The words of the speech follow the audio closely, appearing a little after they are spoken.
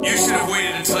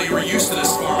until you were used to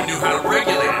this form and knew how to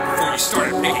regulate it before you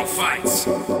started picking fights.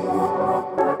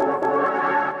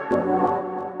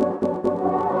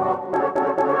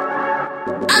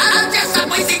 I'll just stop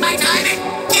wasting my time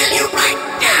and kill you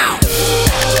right now!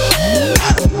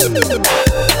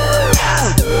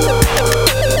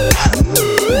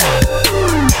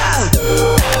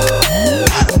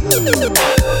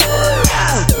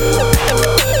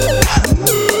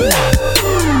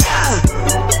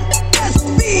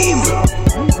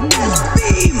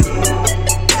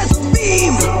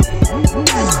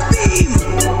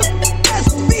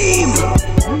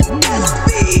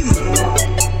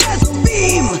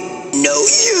 No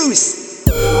use!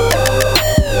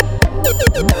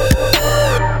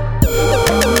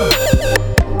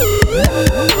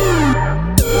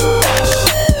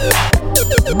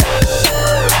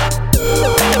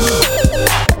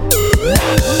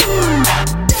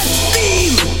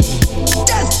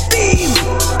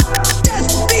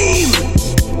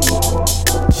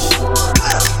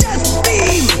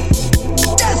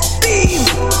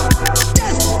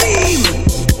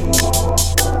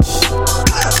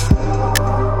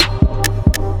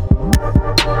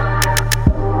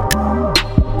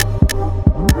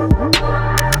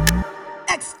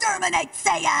 Exterminate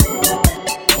Saiyan!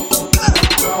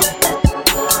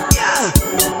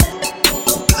 Yeah!